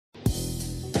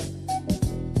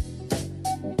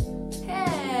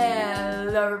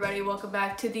Hello everybody, welcome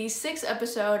back to the 6th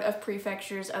episode of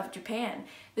Prefectures of Japan,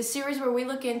 the series where we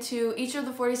look into each of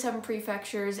the 47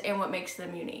 prefectures and what makes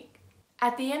them unique.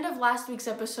 At the end of last week's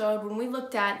episode, when we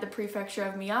looked at the Prefecture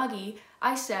of Miyagi,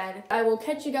 I said, I will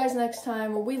catch you guys next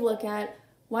time where we look at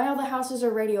why all the houses are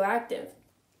radioactive.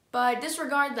 But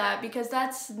disregard that because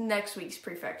that's next week's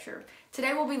prefecture.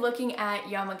 Today we'll be looking at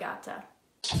Yamagata.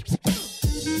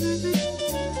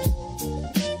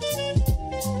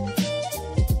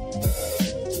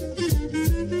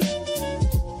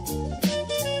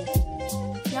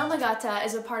 Yamagata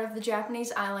is a part of the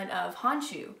Japanese island of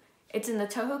Honshu. It's in the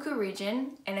Tohoku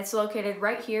region, and it's located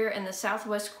right here in the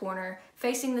southwest corner,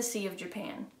 facing the Sea of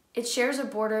Japan. It shares a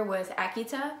border with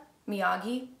Akita,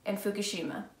 Miyagi, and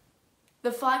Fukushima.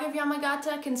 The flag of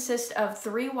Yamagata consists of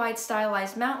 3 white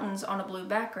stylized mountains on a blue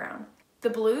background. The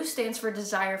blue stands for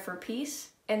desire for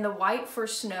peace, and the white for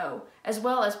snow, as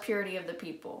well as purity of the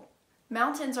people.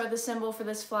 Mountains are the symbol for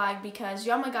this flag because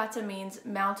Yamagata means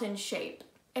mountain shape.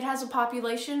 It has a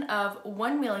population of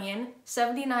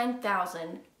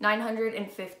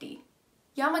 1,079,950.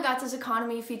 Yamagata's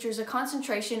economy features a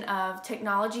concentration of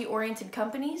technology-oriented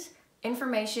companies,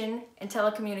 information, and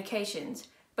telecommunications,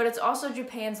 but it's also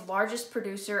Japan's largest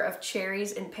producer of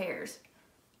cherries and pears.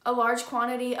 A large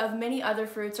quantity of many other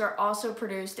fruits are also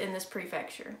produced in this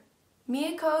prefecture.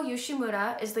 Mieko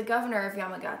Yoshimura is the governor of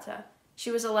Yamagata.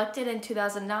 She was elected in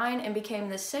 2009 and became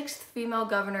the 6th female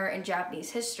governor in Japanese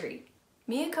history.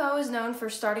 Mieko is known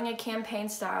for starting a campaign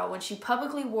style when she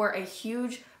publicly wore a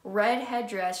huge red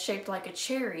headdress shaped like a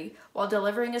cherry while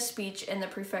delivering a speech in the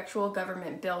prefectural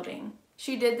government building.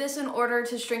 She did this in order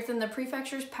to strengthen the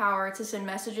prefecture's power to send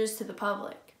messages to the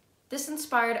public. This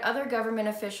inspired other government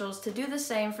officials to do the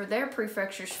same for their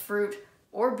prefecture's fruit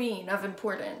or bean of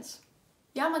importance.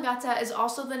 Yamagata is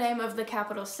also the name of the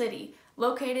capital city,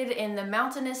 located in the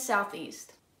mountainous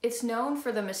southeast. It's known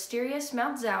for the mysterious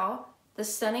Mount Zao, the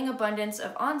stunning abundance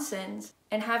of onsens,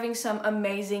 and having some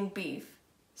amazing beef.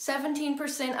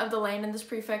 17% of the land in this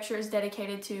prefecture is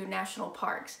dedicated to national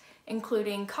parks,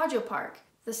 including Kajo Park,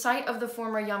 the site of the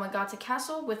former Yamagata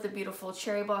Castle with the beautiful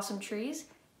cherry blossom trees,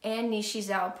 and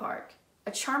Nishizao Park,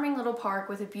 a charming little park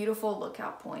with a beautiful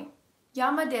lookout point.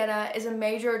 Yamadera is a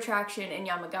major attraction in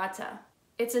Yamagata.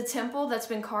 It's a temple that's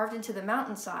been carved into the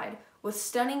mountainside with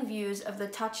stunning views of the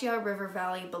Tachia River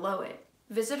Valley below it.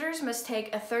 Visitors must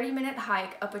take a 30-minute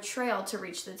hike up a trail to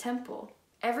reach the temple.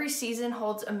 Every season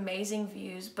holds amazing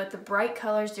views, but the bright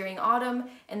colors during autumn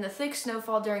and the thick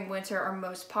snowfall during winter are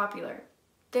most popular.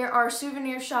 There are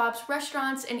souvenir shops,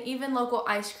 restaurants, and even local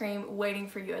ice cream waiting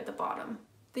for you at the bottom.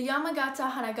 The Yamagata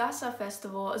Hanagasa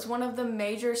Festival is one of the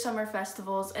major summer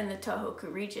festivals in the Tohoku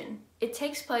region. It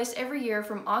takes place every year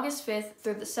from August 5th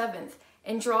through the 7th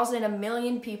and draws in 1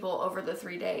 million people over the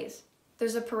 3 days.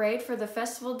 There's a parade for the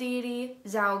festival deity,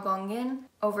 Zao Gongen,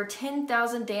 over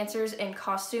 10,000 dancers in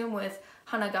costume with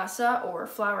hanagasa or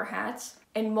flower hats,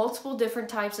 and multiple different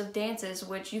types of dances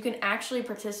which you can actually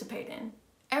participate in.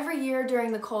 Every year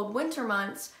during the cold winter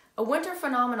months, a winter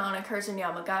phenomenon occurs in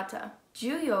Yamagata.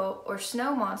 Juyo, or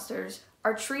snow monsters,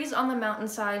 are trees on the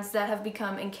mountainsides that have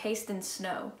become encased in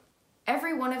snow.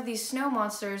 Every one of these snow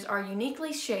monsters are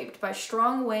uniquely shaped by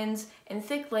strong winds and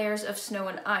thick layers of snow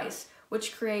and ice,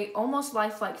 which create almost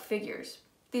lifelike figures.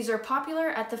 These are popular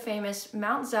at the famous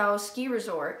Mount Zao ski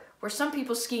resort, where some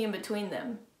people ski in between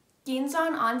them.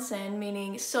 Ginzan Onsen,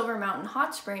 meaning Silver Mountain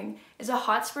Hot Spring, is a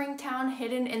hot spring town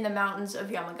hidden in the mountains of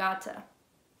Yamagata.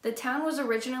 The town was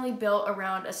originally built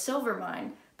around a silver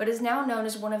mine, but is now known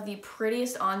as one of the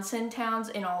prettiest onsen towns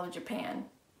in all of Japan.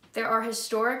 There are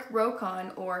historic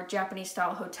rokon, or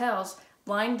Japanese-style hotels,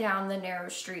 lined down the narrow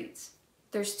streets.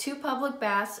 There's 2 public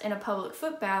baths and a public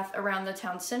foot bath around the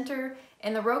town center,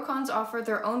 and the rokons offer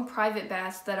their own private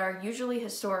baths that are usually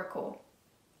historical.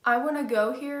 I want to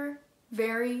go here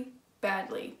very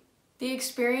badly. The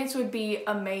experience would be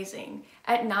amazing.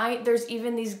 At night, there's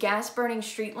even these gas-burning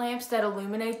street lamps that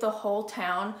illuminate the whole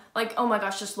town. Like, oh my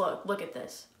gosh, just look at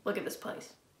this. Look at this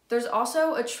place. There's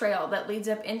also a trail that leads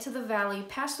up into the valley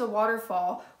past the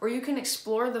waterfall where you can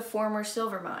explore the former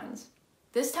silver mines.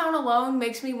 This town alone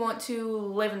makes me want to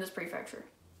live in this prefecture.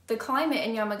 The climate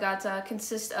in Yamagata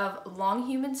consists of long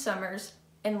humid summers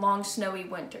and long snowy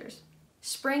winters.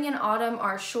 Spring and autumn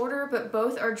are shorter, but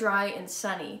both are dry and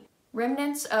sunny.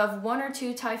 Remnants of 1 or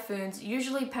 2 typhoons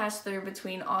usually pass through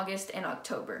between August and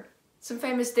October. Some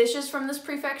famous dishes from this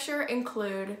prefecture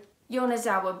include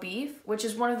Yonezawa beef, which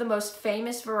is one of the most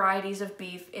famous varieties of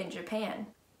beef in Japan.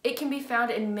 It can be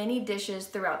found in many dishes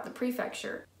throughout the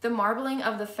prefecture. The marbling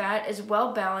of the fat is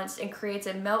well balanced and creates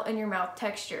a melt-in-your-mouth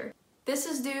texture. This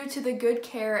is due to the good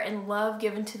care and love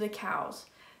given to the cows.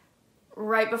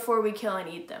 right before we kill and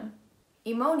eat them.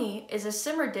 Imoni is a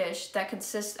simmer dish that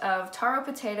consists of taro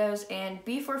potatoes and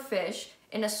beef or fish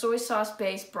in a soy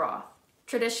sauce-based broth.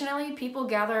 Traditionally, people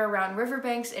gather around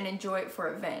riverbanks and enjoy it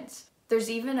for events. There's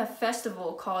even a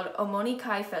festival called Omoni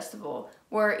Kai Festival,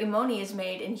 where imoni is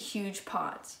made in huge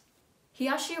pots.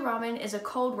 Hiyashi ramen is a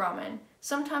cold ramen,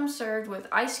 sometimes served with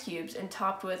ice cubes and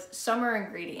topped with summer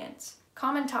ingredients.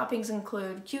 Common toppings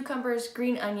include cucumbers,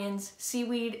 green onions,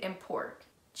 seaweed, and pork.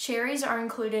 Cherries are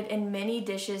included in many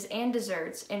dishes and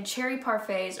desserts, and cherry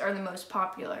parfaits are the most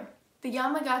popular. The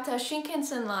Yamagata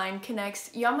Shinkansen line connects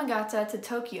Yamagata to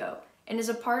Tokyo and is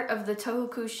a part of the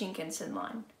Tohoku Shinkansen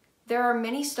line. There are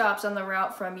many stops on the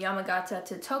route from Yamagata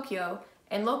to Tokyo,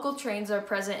 and local trains are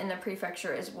present in the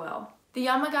prefecture as well. The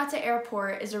Yamagata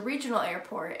Airport is a regional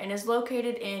airport and is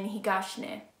located in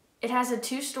Higashine. It has a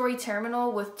 2-story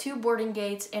terminal with 2 boarding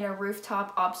gates and a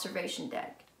rooftop observation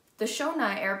deck. The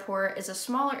Shonai Airport is a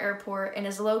smaller airport and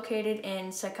is located in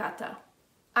Sakata.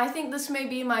 I think this may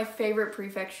be my favorite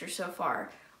prefecture so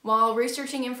far. While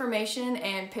researching information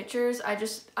and pictures,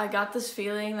 I got this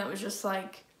feeling that was just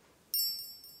like...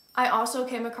 I also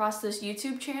came across this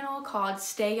YouTube channel called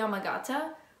Stay Yamagata,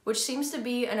 which seems to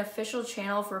be an official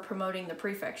channel for promoting the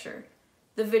prefecture.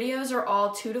 The videos are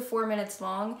all 2 to 4 minutes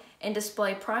long and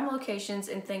display prime locations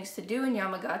and things to do in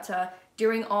Yamagata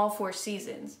during all 4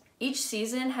 seasons. Each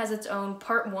season has its own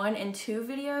part 1 and 2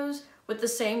 videos with the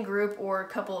same group or a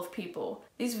couple of people.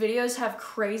 These videos have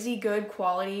crazy good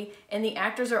quality and the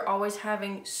actors are always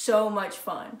having so much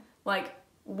fun. Like,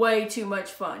 way too much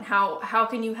fun. How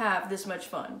can you have this much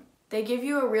fun? They give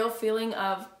you a real feeling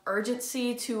of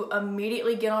urgency to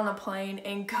immediately get on a plane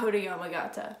and go to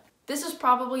Yamagata. This is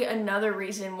probably another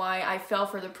reason why I fell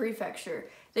for the prefecture.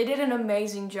 They did an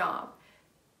amazing job,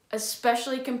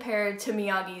 especially compared to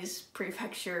Miyagi's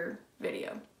prefecture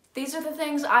video. These are the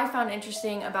things I found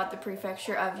interesting about the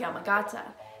prefecture of Yamagata.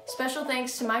 Special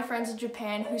thanks to my friends in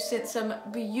Japan who sent some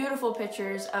beautiful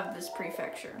pictures of this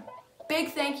prefecture.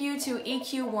 Big thank you to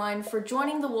EQ1 for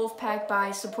joining the wolf pack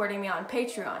by supporting me on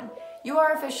Patreon. You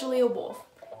are officially a wolf.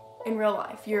 In real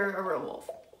life, you're a real wolf.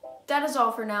 That is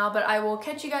all for now, but I will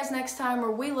catch you guys next time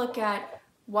where we look at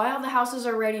why all the houses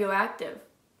are radioactive.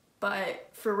 But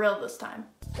for real this time.